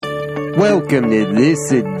Welcome to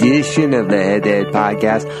this edition of the Head to Head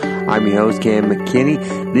Podcast. I'm your host, Cam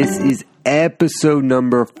McKinney. This is episode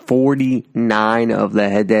number 49 of the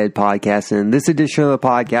Head to Head Podcast. And in this edition of the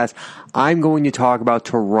podcast, I'm going to talk about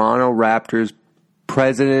Toronto Raptors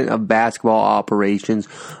President of Basketball Operations,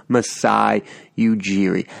 Masai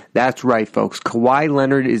Ujiri. That's right, folks. Kawhi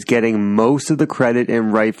Leonard is getting most of the credit,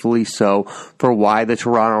 and rightfully so, for why the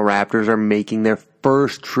Toronto Raptors are making their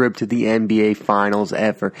first trip to the NBA Finals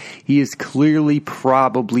ever. He is clearly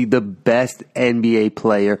probably the best NBA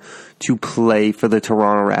player to play for the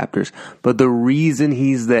Toronto Raptors. But the reason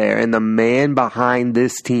he's there, and the man behind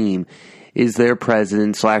this team, is their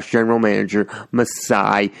president / general manager,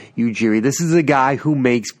 Masai Ujiri. This is a guy who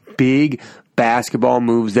makes big basketball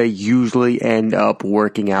moves that usually end up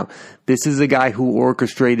working out. This is a guy who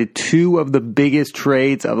orchestrated two of the biggest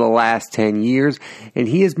trades of the last 10 years, and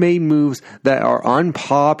he has made moves that are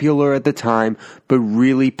unpopular at the time, but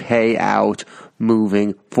really pay out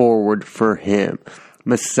moving forward for him.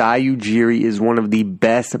 Masai Ujiri is one of the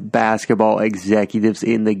best basketball executives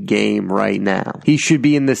in the game right now. He should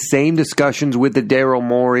be in the same discussions with the Daryl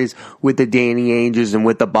Moreys, with the Danny Ainges, and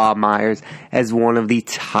with the Bob Myers as one of the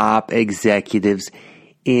top executives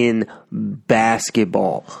in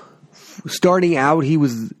basketball. Starting out, he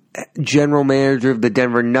was general manager of the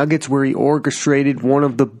Denver Nuggets, where he orchestrated one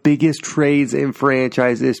of the biggest trades in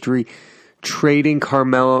franchise history, trading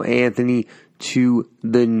Carmelo Anthony to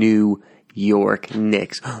the New York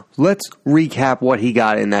Knicks. Let's recap what he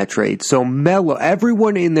got in that trade. So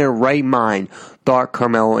everyone in their right mind thought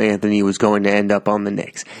Carmelo Anthony was going to end up on the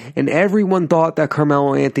Knicks. And everyone thought that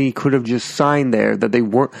Carmelo Anthony could have just signed there, that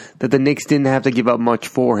the Knicks didn't have to give up much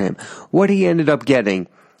for him. What he ended up getting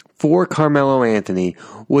for Carmelo Anthony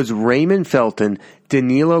was Raymond Felton,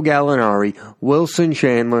 Danilo Gallinari, Wilson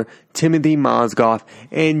Chandler, Timothy Mozgov,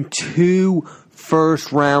 and 2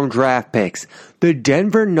 first-round draft picks. The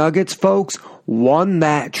Denver Nuggets, folks, won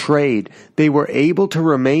that trade. They were able to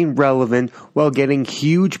remain relevant while getting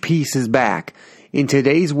huge pieces back. In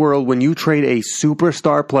today's world, when you trade a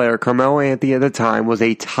superstar player, Carmelo Anthony at the time was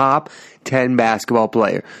a top 10 basketball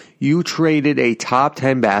player. You traded a top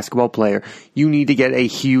 10 basketball player, you need to get a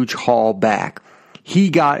huge haul back.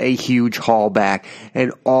 He got a huge haul back,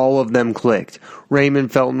 and all of them clicked.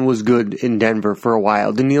 Raymond Felton was good in Denver for a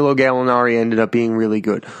while. Danilo Gallinari ended up being really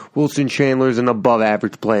good. Wilson Chandler is an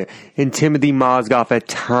above-average player. And Timothy Mozgov at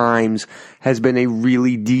times has been a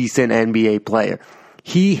really decent NBA player.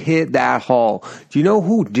 He hit that haul. Do you know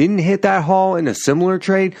who didn't hit that haul in a similar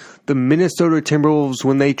trade? The Minnesota Timberwolves,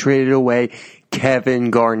 when they traded away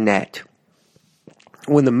Kevin Garnett.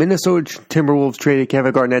 When the Minnesota Timberwolves traded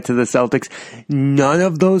Kevin Garnett to the Celtics, none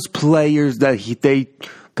of those players that they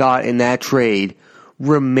got in that trade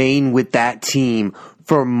remain with that team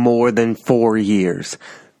for more than 4 years.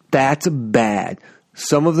 That's bad.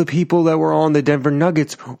 Some of the people that were on the Denver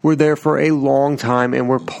Nuggets were there for a long time and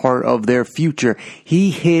were part of their future. He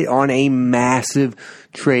hit on a massive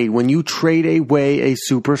trade. When you trade away a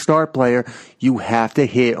superstar player, you have to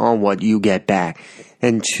hit on what you get back.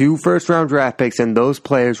 And 2 first-round draft picks, and those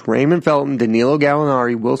players, Raymond Felton, Danilo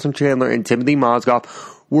Gallinari, Wilson Chandler, and Timothy Mozgov,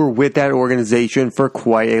 were with that organization for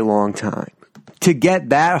quite a long time. To get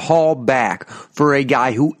that haul back for a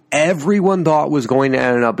guy who everyone thought was going to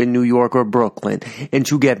end up in New York or Brooklyn, and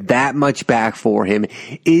to get that much back for him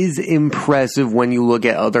is impressive when you look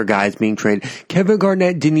at other guys being traded. Kevin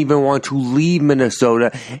Garnett didn't even want to leave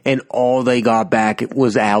Minnesota, and all they got back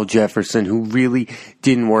was Al Jefferson, who really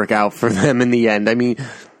didn't work out for them in the end. I mean,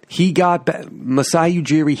 Masai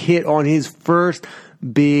Ujiri hit on his first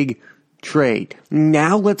big trade.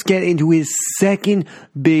 Now let's get into his second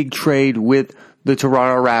big trade with the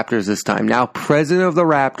Toronto Raptors this time. Now, president of the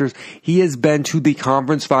Raptors, he has been to the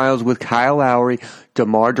conference finals with Kyle Lowry,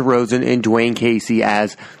 DeMar DeRozan, and Dwayne Casey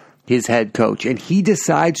as his head coach. And he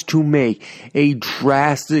decides to make a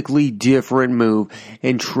drastically different move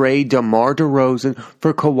and trade DeMar DeRozan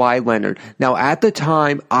for Kawhi Leonard. Now, at the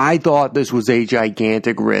time, I thought this was a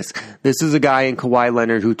gigantic risk. This is a guy in Kawhi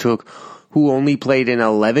Leonard who only played in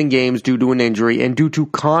 11 games due to an injury and due to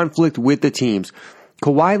conflict with the teams.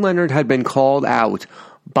 Kawhi Leonard had been called out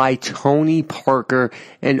by Tony Parker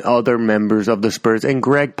and other members of the Spurs and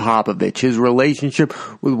Greg Popovich. His relationship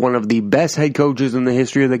with one of the best head coaches in the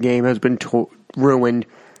history of the game has been ruined,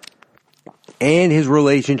 and his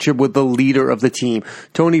relationship with the leader of the team.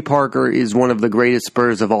 Tony Parker is one of the greatest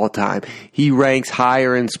Spurs of all time. He ranks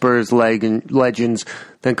higher in Spurs legends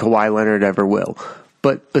than Kawhi Leonard ever will.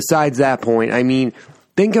 But besides that point, I mean,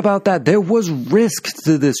 Think about that. There was risk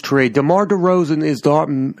to this trade. DeMar DeRozan is thought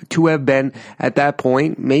to have been, at that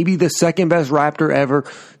point, maybe the second best Raptor ever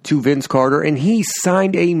to Vince Carter, and he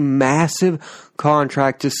signed a massive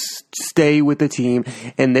contract to stay with the team,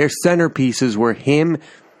 and their centerpieces were him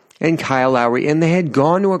and Kyle Lowry, and they had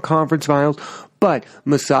gone to a conference finals. But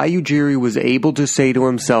Masai Ujiri was able to say to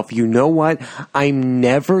himself, you know what? I'm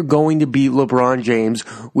never going to beat LeBron James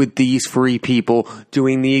with these free people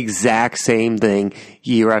doing the exact same thing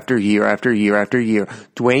year after year after year after year.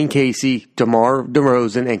 Dwayne Casey, DeMar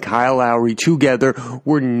DeRozan, and Kyle Lowry together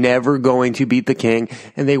were never going to beat the King,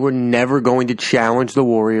 and they were never going to challenge the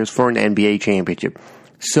Warriors for an NBA championship.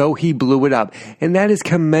 So he blew it up. And that is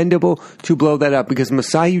commendable to blow that up because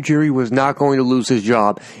Masai Ujiri was not going to lose his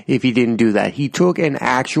job if he didn't do that. He took an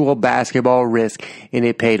actual basketball risk and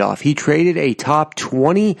it paid off. He traded a top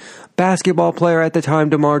 20 basketball player at the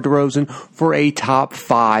time, DeMar DeRozan, for a top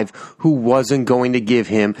 5 who wasn't going to give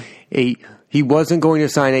him he wasn't going to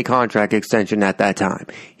sign a contract extension at that time.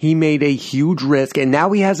 He made a huge risk, and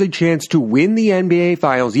now he has a chance to win the NBA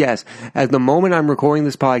Finals. Yes, at the moment I'm recording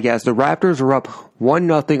this podcast, the Raptors are up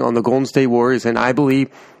 1-0 on the Golden State Warriors, and I believe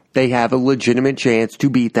they have a legitimate chance to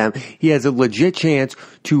beat them. He has a legit chance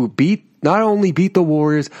to not only beat the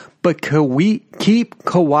Warriors, but keep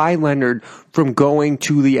Kawhi Leonard from going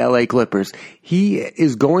to the LA Clippers. He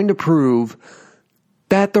is going to prove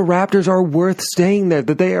that the Raptors are worth staying there,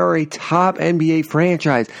 that they are a top NBA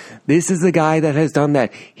franchise. This is the guy that has done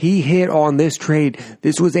that. He hit on this trade.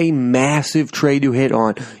 This was a massive trade to hit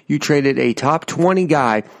on. You traded a top 20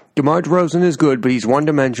 guy. DeMar DeRozan is good, but he's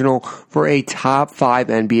one-dimensional, for a top 5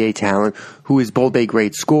 NBA talent who is both a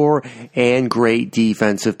great scorer and great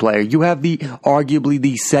defensive player. You have arguably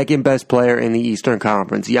the second best player in the Eastern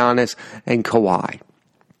Conference, Giannis and Kawhi.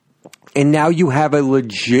 And now you have a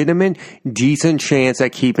legitimate, decent chance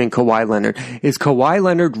at keeping Kawhi Leonard. Is Kawhi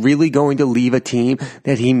Leonard really going to leave a team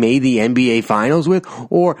that he made the NBA Finals with?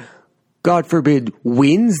 Or, God forbid,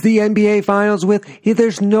 wins the NBA Finals with?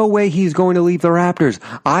 There's no way he's going to leave the Raptors.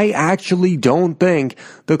 I actually don't think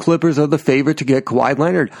the Clippers are the favorite to get Kawhi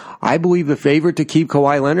Leonard. I believe the favorite to keep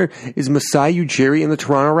Kawhi Leonard is Masai Ujiri and the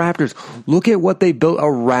Toronto Raptors. Look at what they built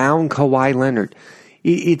around Kawhi Leonard.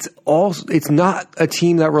 It's not a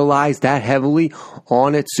team that relies that heavily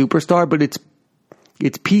on its superstar, but it's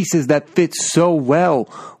pieces that fit so well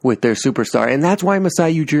with their superstar. And that's why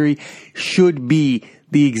Masai Ujiri should be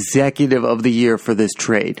the executive of the year for this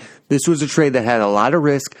trade. This was a trade that had a lot of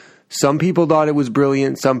risk. Some people thought it was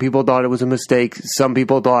brilliant. Some people thought it was a mistake. Some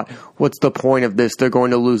people thought, what's the point of this? They're going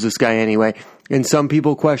to lose this guy anyway. And some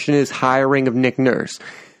people question his hiring of Nick Nurse,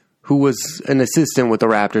 who was an assistant with the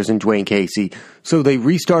Raptors and Dwayne Casey. So they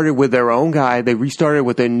restarted with their own guy. They restarted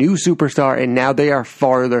with a new superstar, and now they are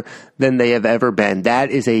farther than they have ever been.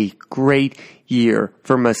 That is a great year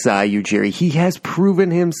for Masai Ujiri. He has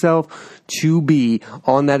proven himself to be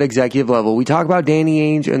on that executive level. We talk about Danny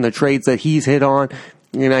Ainge and the trades that he's hit on.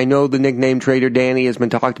 And I know the nickname Trader Danny has been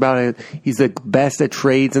talked about. He's the best at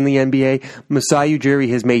trades in the NBA. Masai Ujiri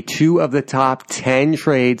has made 2 of the top 10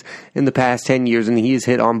 trades in the past 10 years, and he has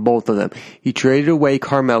hit on both of them. He traded away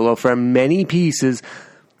Carmelo for many pieces,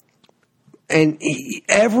 and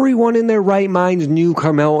everyone in their right minds knew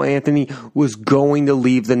Carmelo Anthony was going to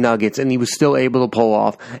leave the Nuggets, and he was still able to pull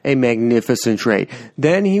off a magnificent trade.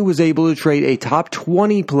 Then he was able to trade a top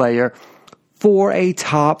 20 player for a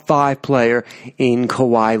top 5 player in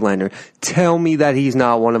Kawhi Leonard. Tell me that he's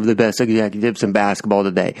not one of the best executives in basketball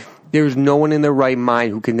today. There's no one in their right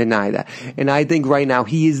mind who can deny that. And I think right now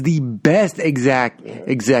he is the best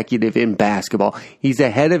executive in basketball. He's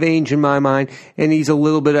ahead of Ainge in my mind, and he's a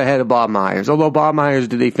little bit ahead of Bob Myers. Although Bob Myers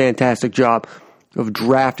did a fantastic job of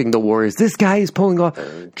drafting the Warriors, this guy is pulling off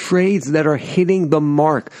trades that are hitting the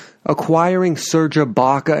mark. Acquiring Serge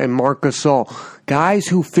Ibaka and Marc Gasol, guys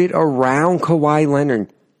who fit around Kawhi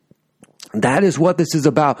Leonard. That is what this is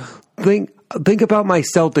about. Think about my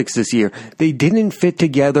Celtics this year. They didn't fit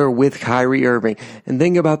together with Kyrie Irving. And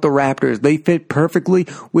think about the Raptors. They fit perfectly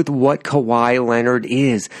with what Kawhi Leonard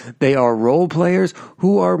is. They are role players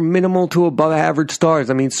who are minimal to above average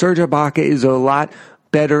stars. I mean, Serge Ibaka is a lot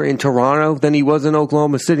better in Toronto than he was in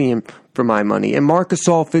Oklahoma City, for my money. And Marc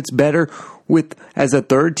Gasol fits better as a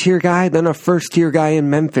third-tier guy than a first-tier guy in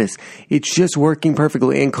Memphis. It's just working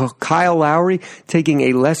perfectly. And Kyle Lowry taking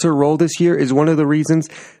a lesser role this year is one of the reasons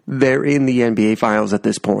they're in the NBA Finals at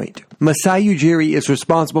this point. Masai Ujiri is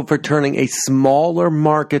responsible for turning a smaller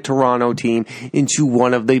market Toronto team into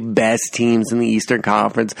one of the best teams in the Eastern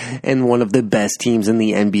Conference and one of the best teams in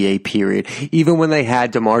the NBA period. Even when they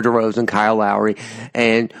had DeMar DeRozan, Kyle Lowry,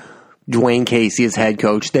 and Dwayne Casey as head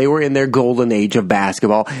coach. They were in their golden age of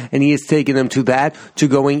basketball, and he has taken them to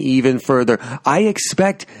going even further. I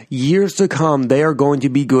expect years to come, they are going to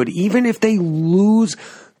be good. Even if they lose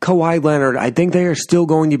Kawhi Leonard, I think they are still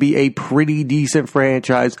going to be a pretty decent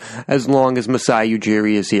franchise as long as Masai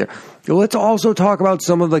Ujiri is here. Let's also talk about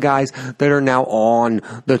some of the guys that are now on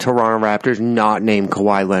the Toronto Raptors, not named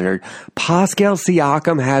Kawhi Leonard. Pascal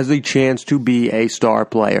Siakam has a chance to be a star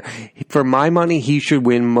player. For my money, he should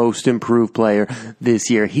win Most Improved Player this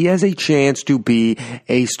year. He has a chance to be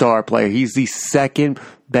a star player. He's the second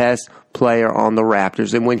best player on the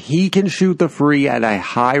Raptors. And when he can shoot the free at a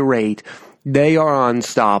high rate, they are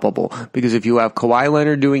unstoppable, because if you have Kawhi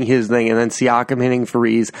Leonard doing his thing and then Siakam hitting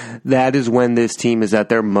threes, that is when this team is at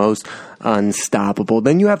their most unstoppable.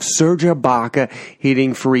 Then you have Serge Ibaka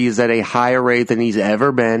hitting threes at a higher rate than he's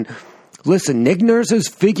ever been. Listen, Nick Nurse has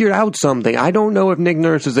figured out something. I don't know if Nick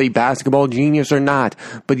Nurse is a basketball genius or not,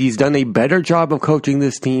 but he's done a better job of coaching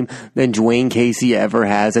this team than Dwayne Casey ever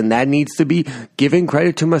has, and that needs to be given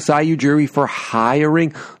credit to Masai Ujiri for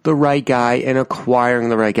hiring the right guy and acquiring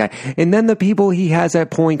the right guy. And then the people he has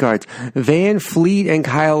at point guards, Van Fleet and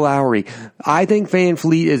Kyle Lowry. I think Van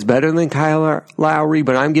Fleet is better than Kyle Lowry,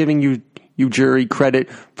 but I'm giving you Ujiri credit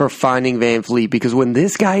for finding Van Fleet, because when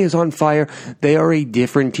this guy is on fire, they are a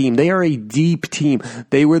different team. They are a deep team.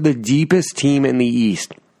 They were the deepest team in the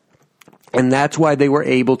East. And that's why they were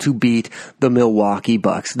able to beat the Milwaukee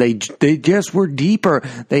Bucks. They just were deeper.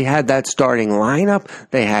 They had that starting lineup.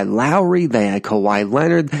 They had Lowry. They had Kawhi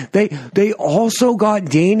Leonard. They also got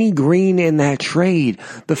Danny Green in that trade.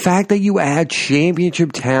 The fact that you add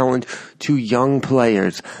championship talent to young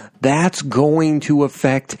players, that's going to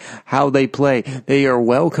affect how they play. They are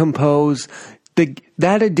well composed.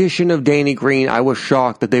 That addition of Danny Green, I was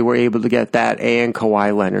shocked that they were able to get that and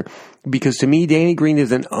Kawhi Leonard. Because to me, Danny Green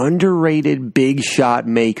is an underrated big shot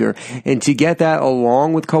maker. And to get that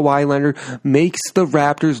along with Kawhi Leonard makes the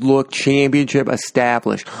Raptors look championship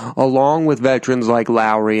established, along with veterans like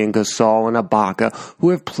Lowry and Gasol and Ibaka, who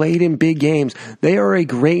have played in big games. They are a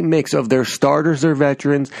great mix of their starters are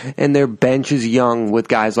veterans and their bench is young with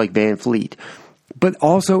guys like Van Fleet. But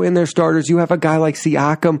also in their starters, you have a guy like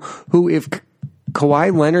Siakam, who, if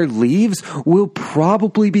Kawhi Leonard leaves, will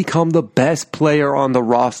probably become the best player on the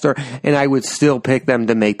roster, and I would still pick them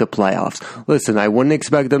to make the playoffs. Listen, I wouldn't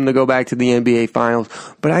expect them to go back to the NBA Finals,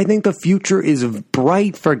 but I think the future is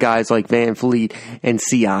bright for guys like Van Fleet and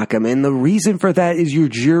Siakam, and the reason for that is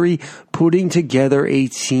Ujiri putting together a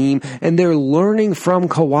team, and they're learning from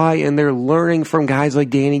Kawhi, and they're learning from guys like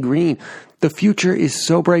Danny Green. The future is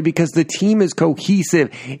so bright because the team is cohesive.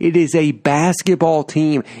 It is a basketball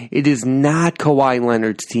team. It is not Kawhi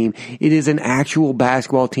Leonard's team. It is an actual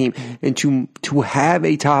basketball team. And to have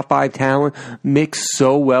a top 5 talent mix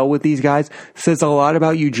so well with these guys says a lot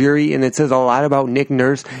about Ujiri, and it says a lot about Nick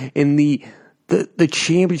Nurse in the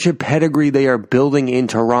championship pedigree they are building in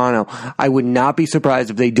Toronto. I would not be surprised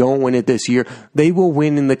if they don't win it this year. They will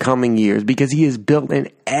win in the coming years because he has built an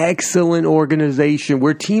excellent organization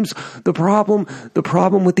where teams, the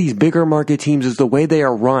problem with these bigger market teams is the way they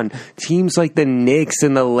are run. Teams like the Knicks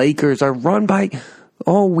and the Lakers are run by,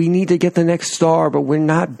 we need to get the next star, but we're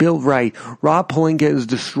not built right. Rob Pelinka is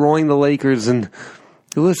destroying the Lakers, and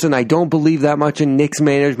listen, I don't believe that much in Knicks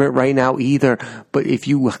management right now either, but if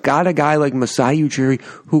you got a guy like Masai Ujiri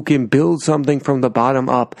who can build something from the bottom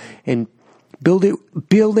up, and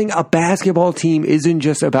building a basketball team isn't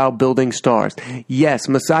just about building stars. Yes,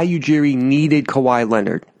 Masai Ujiri needed Kawhi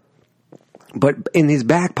Leonard, but in his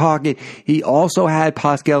back pocket, he also had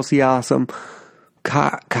Pascal Siakam,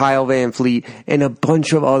 Kyle Van Fleet, and a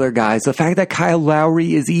bunch of other guys. The fact that Kyle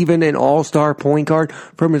Lowry is even an all-star point guard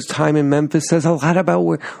from his time in Memphis says a lot about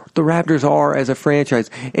where the Raptors are as a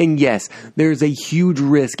franchise. And yes, there's a huge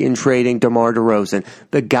risk in trading DeMar DeRozan,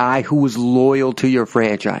 the guy who was loyal to your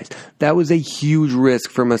franchise. That was a huge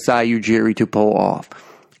risk for Masai Ujiri to pull off.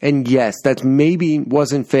 And yes, that maybe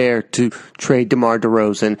wasn't fair to trade DeMar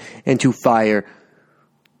DeRozan and to fire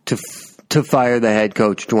the head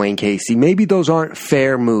coach, Dwayne Casey. Maybe those aren't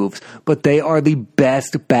fair moves, but they are the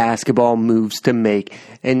best basketball moves to make.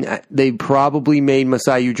 And they probably made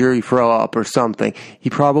Masai Ujiri throw up or something. He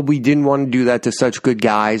probably didn't want to do that to such good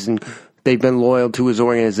guys, and they've been loyal to his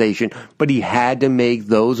organization. But he had to make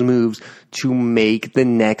those moves to make the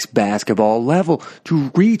next basketball level, to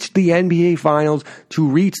reach the NBA Finals, to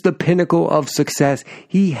reach the pinnacle of success.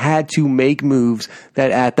 He had to make moves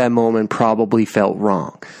that at that moment probably felt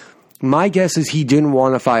wrong. My guess is he didn't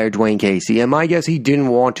want to fire Dwayne Casey, and my guess he didn't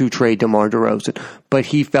want to trade DeMar DeRozan, but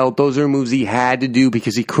he felt those are moves he had to do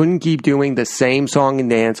because he couldn't keep doing the same song and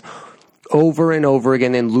dance over and over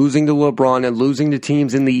again, and losing to LeBron and losing to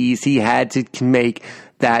teams in the East, he had to make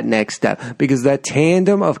that next step, because that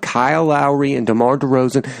tandem of Kyle Lowry and DeMar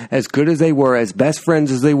DeRozan, as good as they were, as best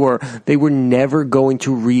friends as they were never going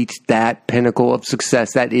to reach that pinnacle of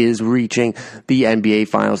success that is reaching the NBA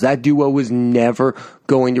Finals. That duo was never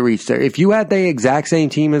going to reach there. If you had the exact same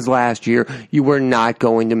team as last year, you were not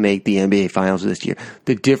going to make the NBA Finals this year.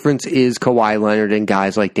 The difference is Kawhi Leonard and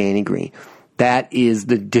guys like Danny Green. That is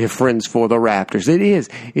the difference for the Raptors. It is.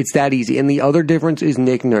 It's that easy. And the other difference is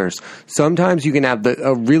Nick Nurse. Sometimes you can have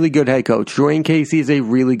a really good head coach. Dwayne Casey is a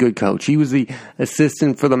really good coach. He was the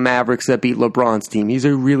assistant for the Mavericks that beat LeBron's team. He's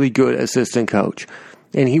a really good assistant coach.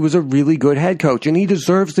 And he was a really good head coach. And he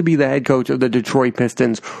deserves to be the head coach of the Detroit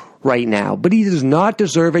Pistons right now. But he does not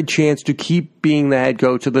deserve a chance to keep being the head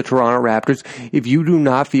coach of the Toronto Raptors if you do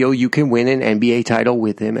not feel you can win an NBA title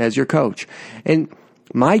with him as your coach. And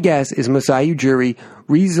my guess is Masai Ujiri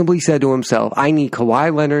reasonably said to himself, I need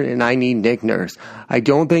Kawhi Leonard and I need Nick Nurse. I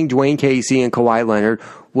don't think Dwayne Casey and Kawhi Leonard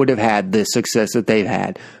would have had this success that they've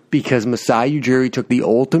had, because Masai Ujiri took the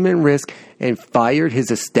ultimate risk and fired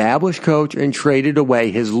his established coach and traded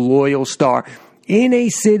away his loyal star in a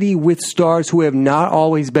city with stars who have not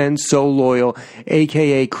always been so loyal,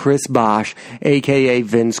 a.k.a. Chris Bosh, a.k.a.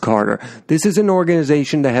 Vince Carter. This is an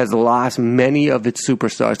organization that has lost many of its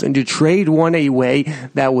superstars, and to trade one away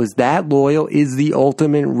that was that loyal is the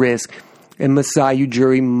ultimate risk, and Masai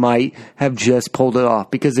Ujiri might have just pulled it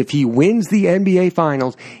off, because if he wins the NBA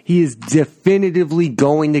Finals, he is definitively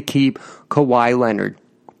going to keep Kawhi Leonard.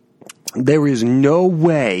 There is no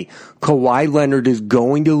way Kawhi Leonard is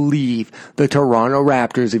going to leave the Toronto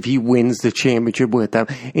Raptors if he wins the championship with them.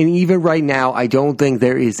 And even right now, I don't think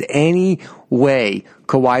there is any way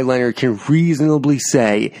Kawhi Leonard can reasonably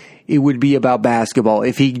say it would be about basketball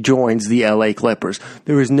if he joins the LA Clippers.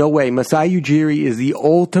 There is no way. Masai Ujiri is the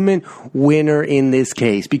ultimate winner in this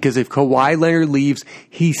case, because if Kawhi Leonard leaves,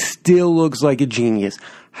 he still looks like a genius.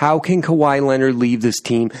 How can Kawhi Leonard leave this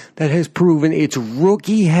team that has proven its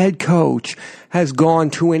rookie head coach has gone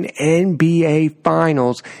to an NBA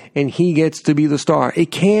Finals and he gets to be the star? It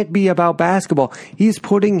can't be about basketball. He's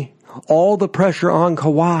putting all the pressure on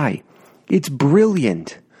Kawhi. It's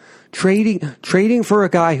brilliant. Trading for a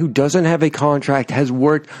guy who doesn't have a contract has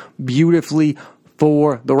worked beautifully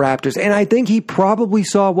for the Raptors. And I think he probably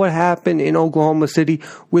saw what happened in Oklahoma City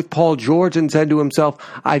with Paul George and said to himself,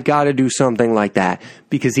 I've got to do something like that,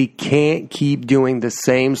 because he can't keep doing the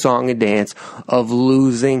same song and dance of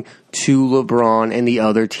losing to LeBron and the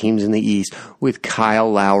other teams in the East with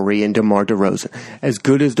Kyle Lowry and DeMar DeRozan. As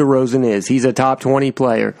good as DeRozan is, he's a top 20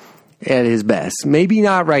 player at his best. Maybe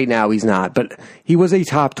not right now, he's not, but he was a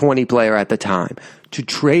top 20 player at the time. To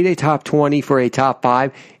trade a top 20 for a top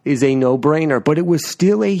 5 is a no-brainer, but it was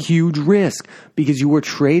still a huge risk, because you were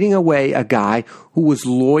trading away a guy who was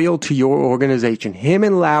loyal to your organization. Him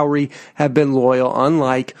and Lowry have been loyal,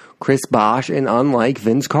 unlike Chris Bosh and unlike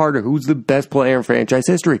Vince Carter, who's the best player in franchise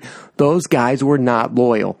history. Those guys were not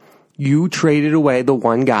loyal. You traded away the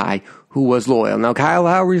one guy who was loyal. Now, Kyle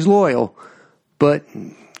Lowry's loyal, but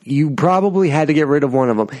you probably had to get rid of one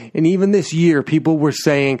of them. And even this year, people were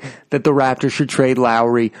saying that the Raptors should trade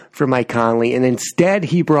Lowry for Mike Conley, and instead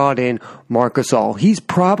he brought in Marc Gasol. He's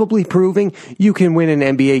probably proving you can win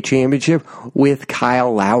an NBA championship with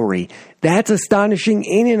Kyle Lowry. That's astonishing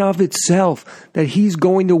in and of itself, that he's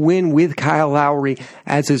going to win with Kyle Lowry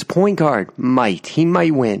as his point guard. He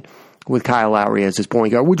might win with Kyle Lowry as his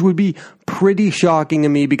point guard, which would be pretty shocking to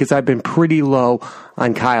me, because I've been pretty low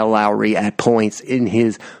on Kyle Lowry at points in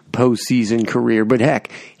his postseason career. But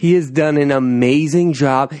heck, he has done an amazing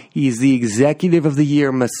job. He's the executive of the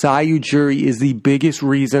year. Masai Ujiri is the biggest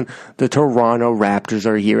reason the Toronto Raptors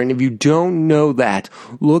are here. And if you don't know that,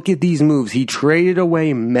 look at these moves. He traded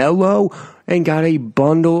away Melo and got a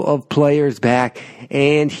bundle of players back,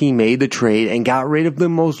 and he made the trade and got rid of the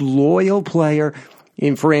most loyal player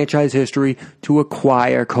in franchise history to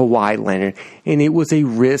acquire Kawhi Leonard, and it was a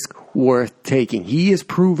risk worth taking. He is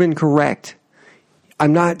proven correct.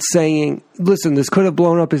 I'm not saying, listen, this could have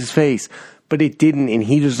blown up his face, but it didn't, and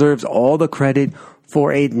he deserves all the credit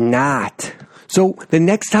for it not. So the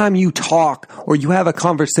next time you talk or you have a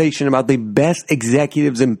conversation about the best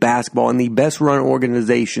executives in basketball and the best run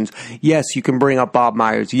organizations, yes, you can bring up Bob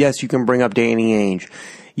Myers. Yes, you can bring up Danny Ainge.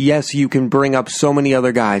 Yes, you can bring up so many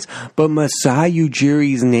other guys, but Masai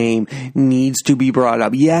Ujiri's name needs to be brought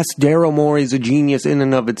up. Yes, Daryl Morey is a genius in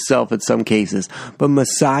and of itself in some cases, but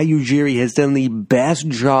Masai Ujiri has done the best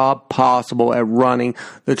job possible at running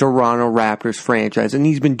the Toronto Raptors franchise, and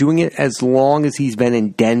he's been doing it as long as he's been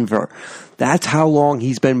in Denver. That's how long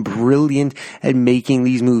he's been brilliant at making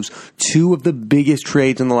these moves. 2 of the biggest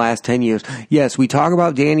trades in the last 10 years. Yes, we talk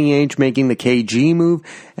about Danny Ainge making the KG move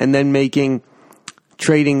and then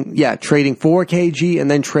trading for KG and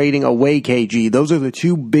then trading away KG. Those are the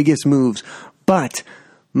 2 biggest moves. But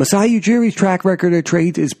Masai Ujiri's track record of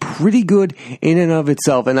trades is pretty good in and of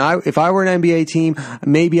itself. And if I were an NBA team,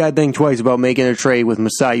 maybe I'd think twice about making a trade with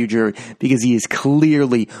Masai Ujiri because he is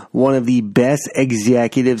clearly one of the best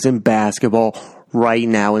executives in basketball right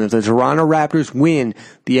now. And if the Toronto Raptors win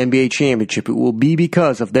the NBA championship, it will be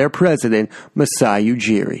because of their president, Masai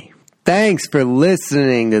Ujiri. Thanks for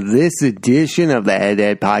listening to this edition of the Head to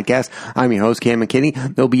Head Podcast. I'm your host, Cam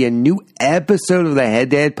McKinney. There'll be a new episode of the Head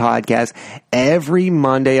to Head Podcast every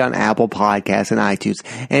Monday on Apple Podcasts and iTunes.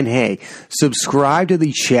 And hey, subscribe to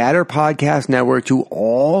the Chatter Podcast Network to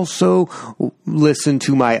also listen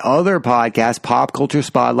to my other podcast, Pop Culture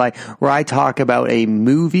Spotlight, where I talk about a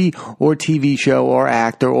movie or TV show or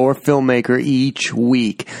actor or filmmaker each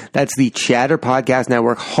week. That's the Chatter Podcast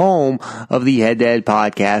Network, home of the Head to Head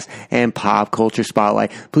Podcast and Pop Culture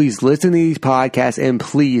Spotlight. Please listen to these podcasts and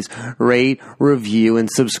please rate, review, and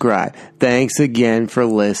subscribe. Thanks again for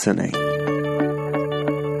listening.